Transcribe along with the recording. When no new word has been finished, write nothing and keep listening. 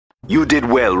You did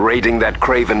well raiding that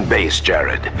Craven base,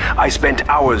 Jared. I spent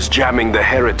hours jamming the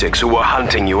heretics who were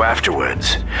hunting you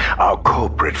afterwards. Our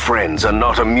corporate friends are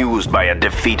not amused by a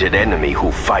defeated enemy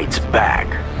who fights back.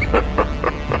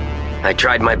 I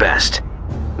tried my best.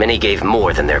 Many gave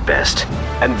more than their best.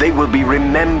 And they will be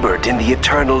remembered in the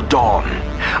eternal dawn.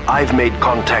 I've made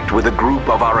contact with a group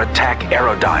of our attack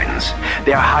Aerodynes.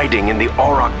 They're hiding in the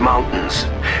Auroch Mountains.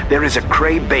 There is a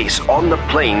Cray base on the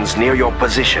plains near your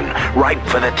position, ripe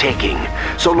for the taking,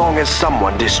 so long as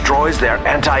someone destroys their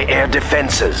anti-air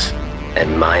defenses.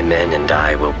 And my men and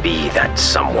I will be that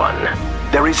someone.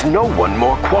 There is no one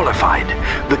more qualified.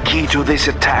 The key to this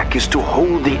attack is to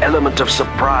hold the element of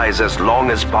surprise as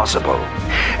long as possible.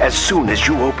 As soon as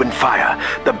you open fire,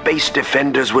 the base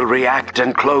defenders will react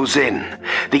and close in.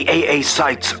 The AA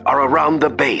sites are around the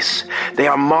base. They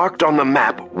are marked on the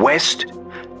map west,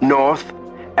 north,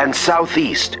 and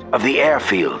southeast of the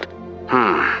airfield.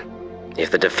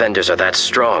 If the defenders are that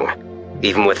strong,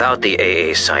 even without the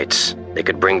AA sites, they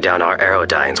could bring down our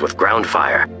Aerodynes with ground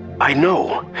fire. I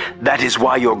know. That is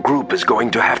why your group is going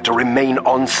to have to remain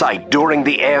on site during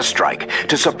the airstrike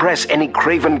to suppress any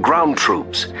Craven ground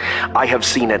troops. I have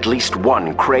seen at least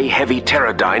one Cray heavy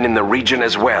Pterodyne in the region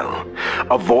as well.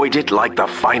 Avoid it like the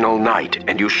final night,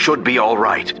 and you should be all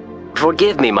right.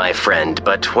 Forgive me, my friend,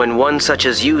 but when one such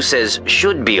as you says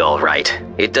should be all right,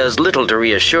 it does little to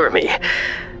reassure me.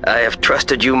 I have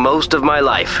trusted you most of my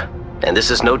life, and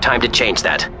this is no time to change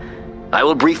that. I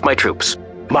will brief my troops.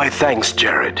 My thanks,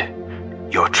 Jared.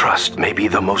 Your trust may be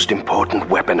the most important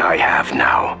weapon I have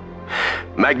now.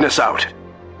 Magnus out.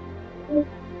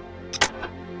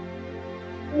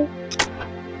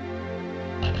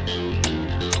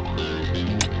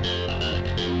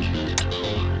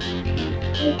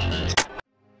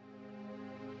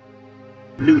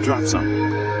 New drop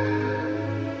zone.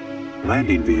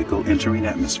 Landing vehicle entering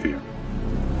atmosphere.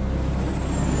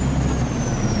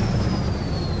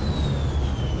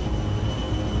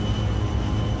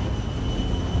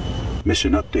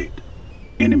 Mission update.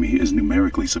 Enemy is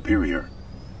numerically superior.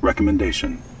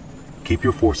 Recommendation: keep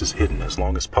your forces hidden as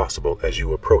long as possible as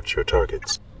you approach your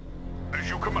targets. As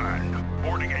you command.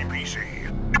 Boarding APC.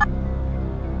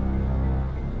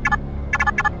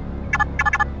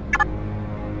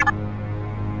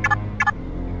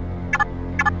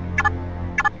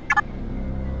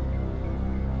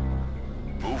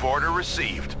 Move order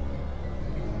received.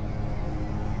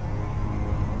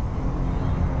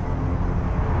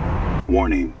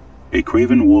 Warning: a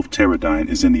Craven Wolf Pterodyne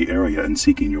is in the area and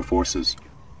seeking your forces.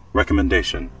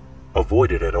 Recommendation: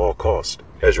 avoid it at all costs,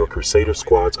 as your Crusader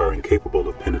squads are incapable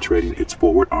of penetrating its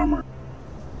forward armor.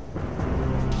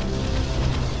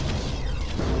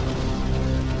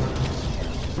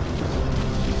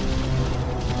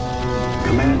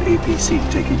 Command APC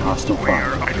taking hostile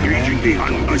fire. Command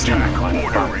vehicle is in line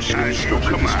of fire. Enemy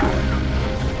structure destroyed.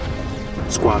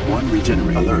 Squad 1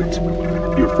 regenerate.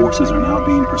 Alert. Your forces are now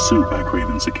being pursued by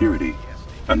Craven security.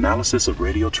 Analysis of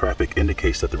radio traffic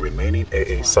indicates that the remaining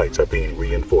AA sites are being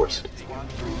reinforced.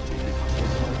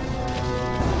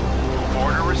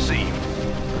 Order received.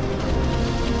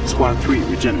 Squad 3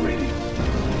 regenerating.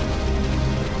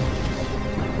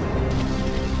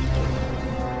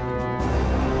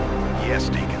 Yes,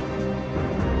 Deacon.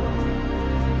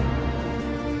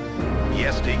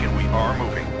 Yes, Deacon, we are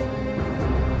moving.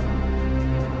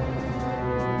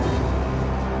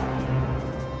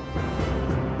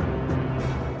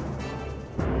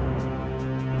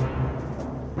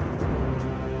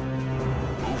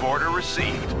 Move order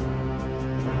received.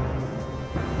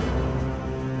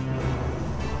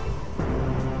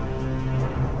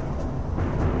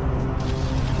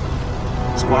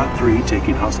 Squad 3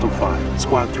 taking hostile fire.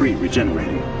 Squad 3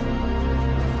 regenerating.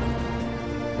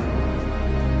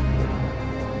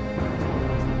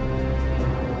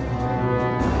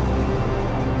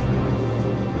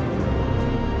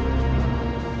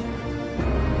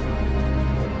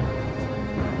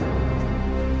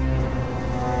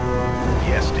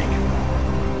 Yes, Deacon.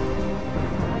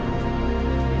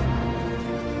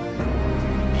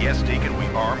 Yes, Deacon, we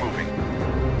are moving.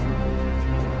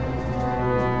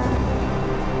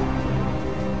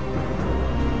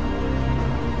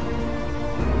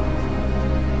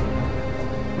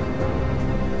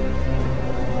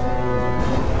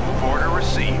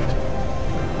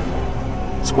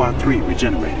 Squad 3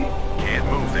 regenerating. Can't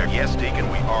move there. Yes, Deacon,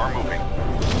 we are moving.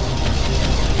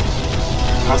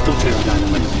 Hostile Pterodyne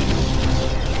eliminated.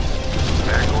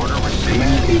 Back order received.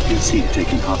 Command APC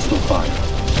taking hostile fire.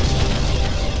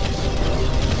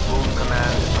 Full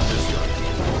command understood.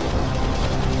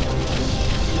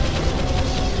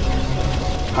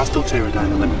 Hostile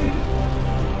Pterodyne eliminated.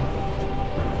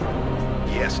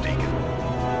 Yes, Yes, Deacon.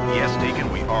 Yes, Deacon,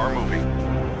 we are moving.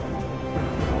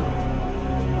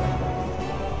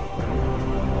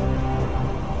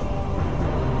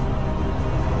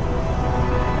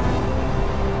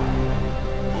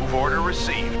 Move order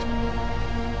received.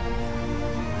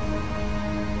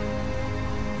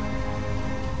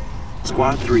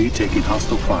 Squad 3 taking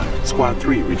hostile fire. Squad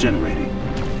 3 regenerating.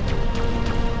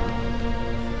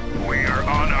 We are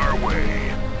on our way.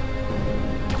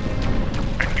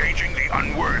 Engaging the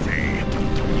unworthy.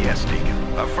 Yes, Deacon.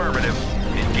 Affirmative.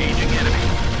 Engaging enemy.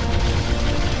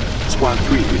 Squad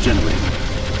 3 regenerating.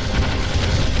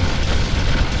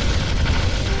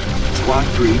 Squad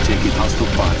 3 taking hostile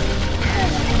fire.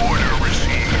 Move order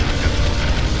received.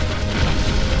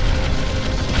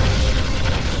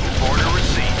 Move order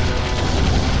received.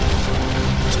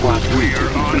 Squad 3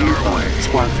 taking friendly fire.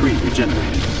 Squad 3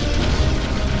 regenerating.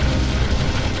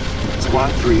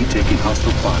 Squad 3 taking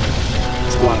hostile fire.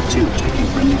 Squad 2 taking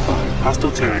friendly fire.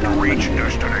 Hostile pterodon Reach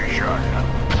eliminated. destination.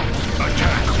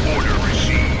 Attack order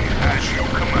received as you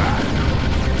command.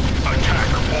 Attack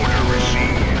order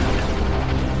received.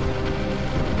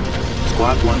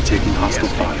 Squad 1 taking hostile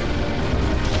Yes, fire.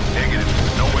 Negative.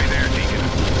 No way there, Deacon.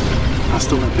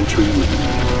 Hostile infantry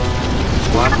eliminated.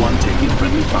 Squad 1 taking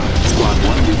friendly fire. Squad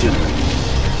 1 regenerating.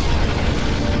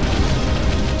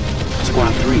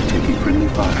 Squad 3 taking friendly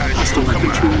fire. Hostile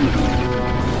infantry eliminated.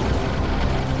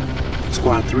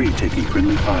 Squad 3 taking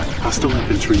friendly fire. Hostile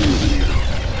infantry eliminated.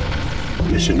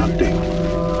 Mission update.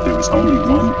 There is only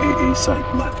one AA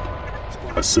site left.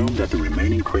 Assume that the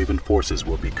remaining Craven forces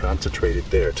will be concentrated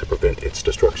there to prevent its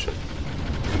destruction.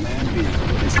 Command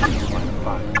vehicle is in line of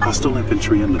fire. Hostile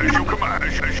infantry As you eliminated. command.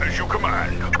 As you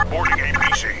command. Boarding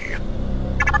APC.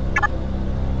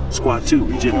 Squad 2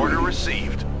 Order regenerating.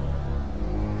 received.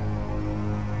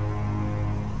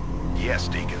 Yes,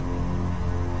 Deacon.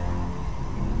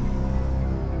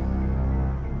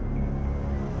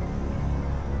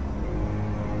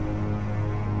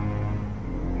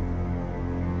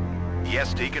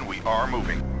 Yes, Deacon, we are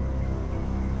moving.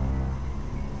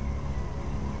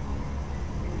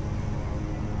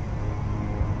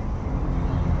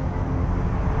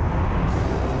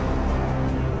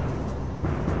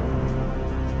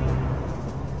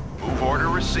 Move order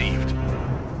received.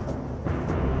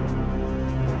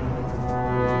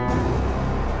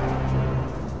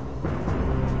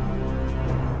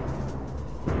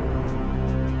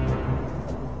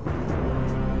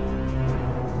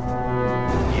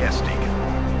 Yes, Deacon.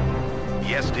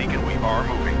 Yes, Deacon, we are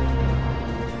moving.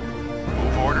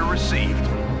 Move order received.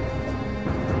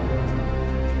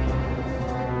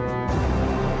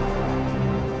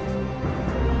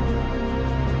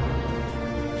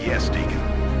 Yes, Deacon.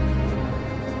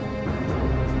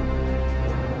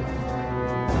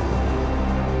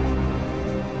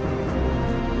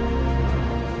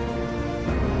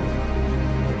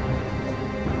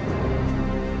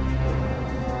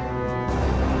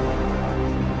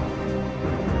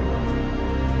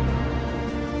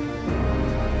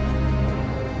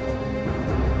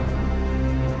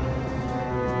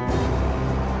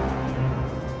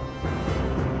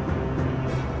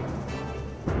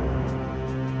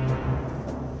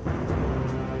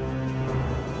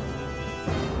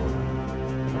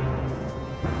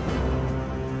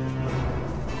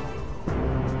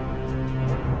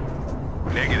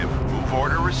 Negative. Move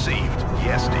order received.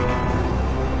 Yes, Deacon.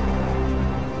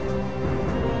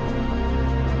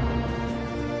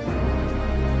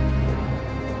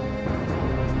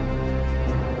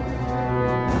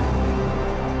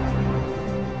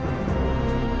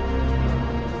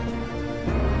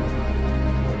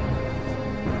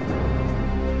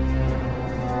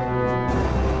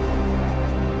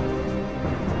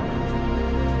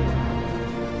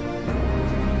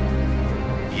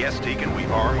 Yes, Deacon, we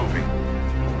are moving.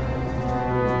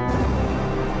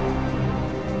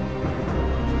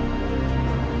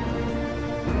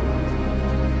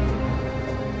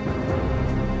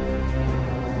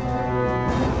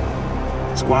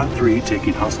 Squad 3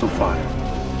 taking hostile fire.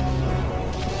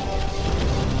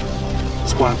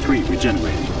 Squad 3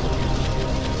 regenerating.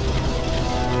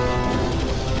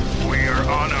 We are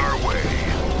on our way.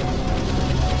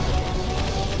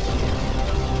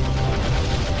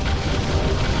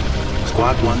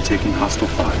 Squad 1 taking hostile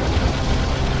fire.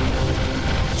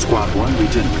 Squad 1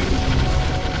 regenerating.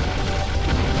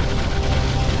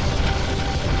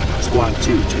 Squad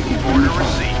 2 taking friendly Order fire.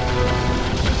 received.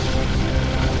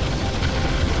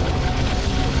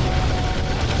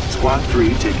 Squad 3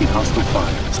 taking hostile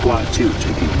fire. Squad 2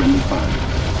 taking friendly fire.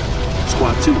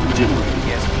 Squad 2 regenerating.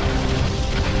 Yes,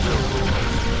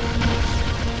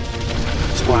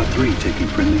 Squad 3 taking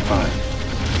friendly fire.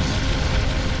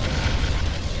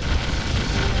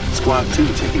 Squad 2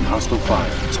 taking hostile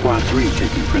fire. Squad 3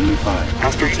 taking friendly fire.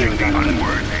 Hostile Pterodine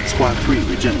eliminated. Squad 3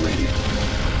 regenerating.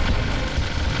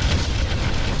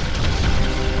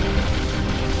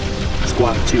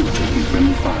 Squad 2 taking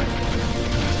friendly fire.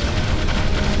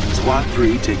 Squad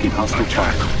 3 taking hostile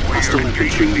fire. Hostile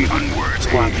infantry eliminated.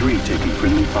 Squad 3 taking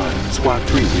friendly fire. Squad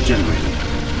 3 regenerating.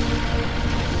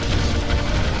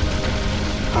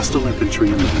 Hostile infantry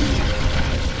eliminated.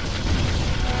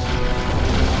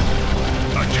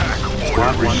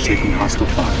 Squad 1 taking hostile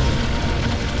fire.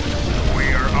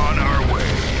 We are on our way.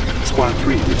 Squad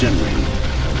 3 regenerating.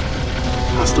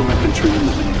 Hostile infantry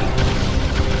eliminated.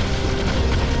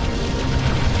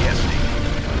 Yes,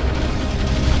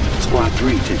 Squad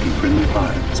 3 taking friendly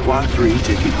fire. Squad 3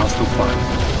 taking hostile fire.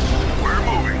 We're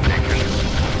moving,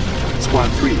 Deacon. Squad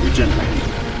 3 regenerating.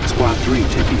 Squad 3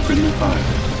 taking friendly fire.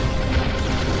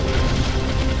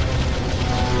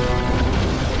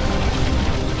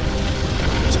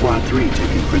 Squad 3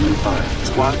 taking friendly fire.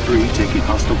 Squad 3 taking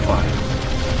hostile fire.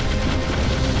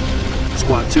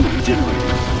 Squad 2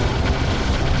 regenerating.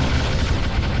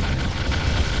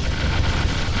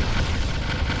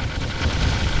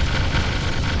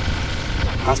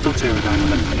 Hostile Pterodine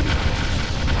eliminated.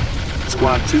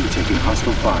 Squad 2 taking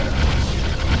hostile fire.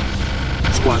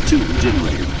 Squad 2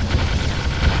 regenerating.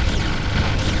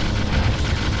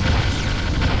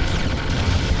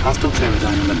 Hostile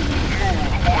Pterodine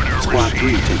eliminated. Squad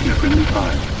 3 taking friendly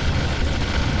fire.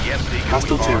 yes, Deacon.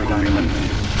 Hostile Pterodine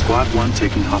eliminated. Squad 1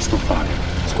 taking hostile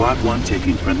fire. Squad 1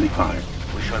 taking friendly fire.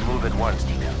 We shall move at once,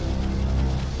 Deacon.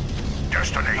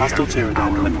 Destination Hostile Pterodine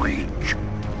out of eliminated. reach.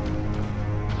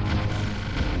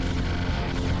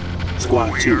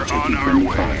 Squad 2 We're on taking our friendly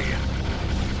way. fire.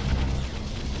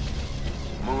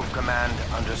 Move command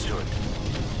understood.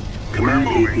 Command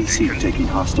We're moving, APC Deacon. taking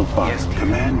hostile fire. Yes, Deacon.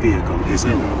 Command vehicle is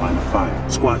in the line of fire.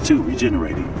 Squad 2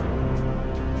 regenerating.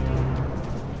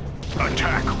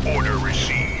 Attack order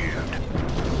received.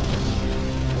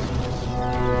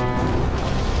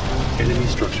 Enemy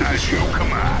structure As you destroyed.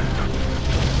 command.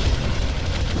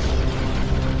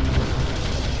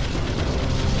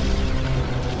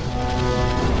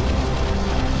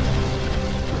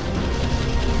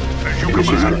 As you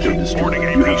Mission command. update destroyed. Boarding You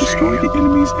have APC. destroyed the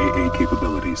enemy's AA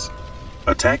capabilities.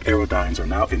 Attack aerodynes are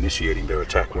now initiating their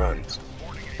attack runs.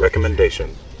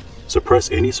 Recommendation: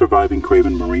 suppress any surviving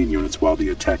Craven Marine units while the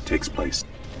attack takes place.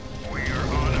 We are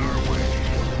on our way.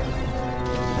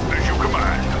 As you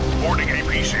command. Boarding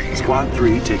APC. Squad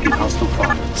 3 taking hostile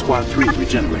fire. Squad 3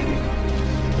 regenerating.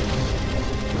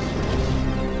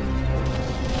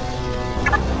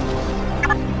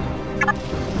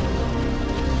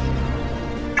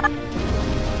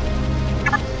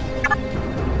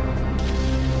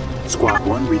 Squad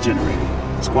 1 regenerating.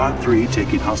 Squad 3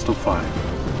 taking hostile fire.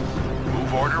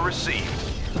 Move order received.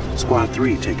 Squad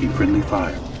 3 taking friendly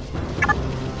fire.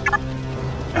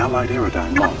 Allied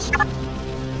aerodyne lost.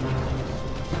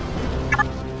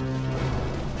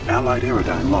 Allied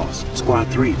aerodyne lost. Squad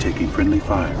 3 taking friendly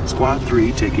fire. Squad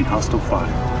 3 taking hostile fire.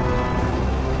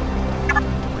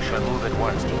 We shall move at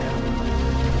once, Deacon.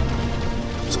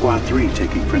 Squad 3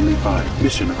 taking friendly fire.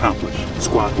 Mission accomplished.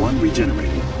 Squad 1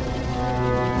 regenerating.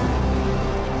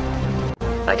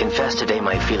 I confess today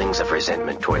my feelings of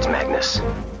resentment towards Magnus.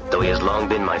 Though he has long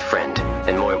been my friend,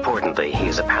 and more importantly, he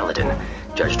is a paladin,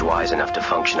 judged wise enough to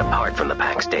function apart from the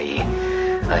Pax Dei,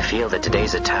 I feel that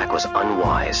today's attack was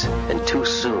unwise, and too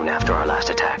soon after our last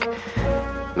attack.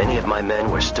 Many of my men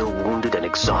were still wounded and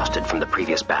exhausted from the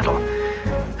previous battle.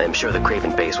 I am sure the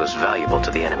Craven base was valuable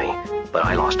to the enemy, but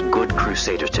I lost good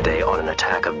crusaders today on an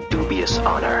attack of dubious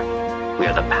honor. We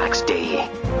are the Pax Dei.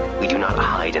 We do not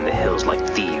hide in the hills like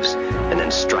thieves, and then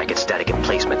strike at static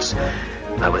emplacements.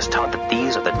 I was taught that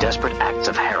these are the desperate acts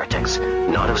of heretics,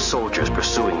 not of soldiers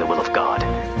pursuing the will of God.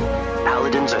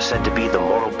 Paladins are said to be the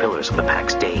moral pillars of the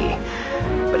Pax Dei,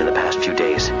 but in the past few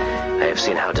days, I have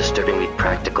seen how disturbingly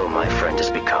practical my friend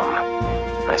has become.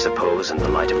 I suppose in the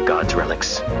light of God's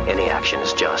relics, any action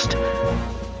is just.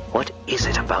 What is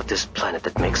it about this planet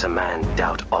that makes a man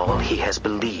doubt all he has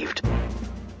believed?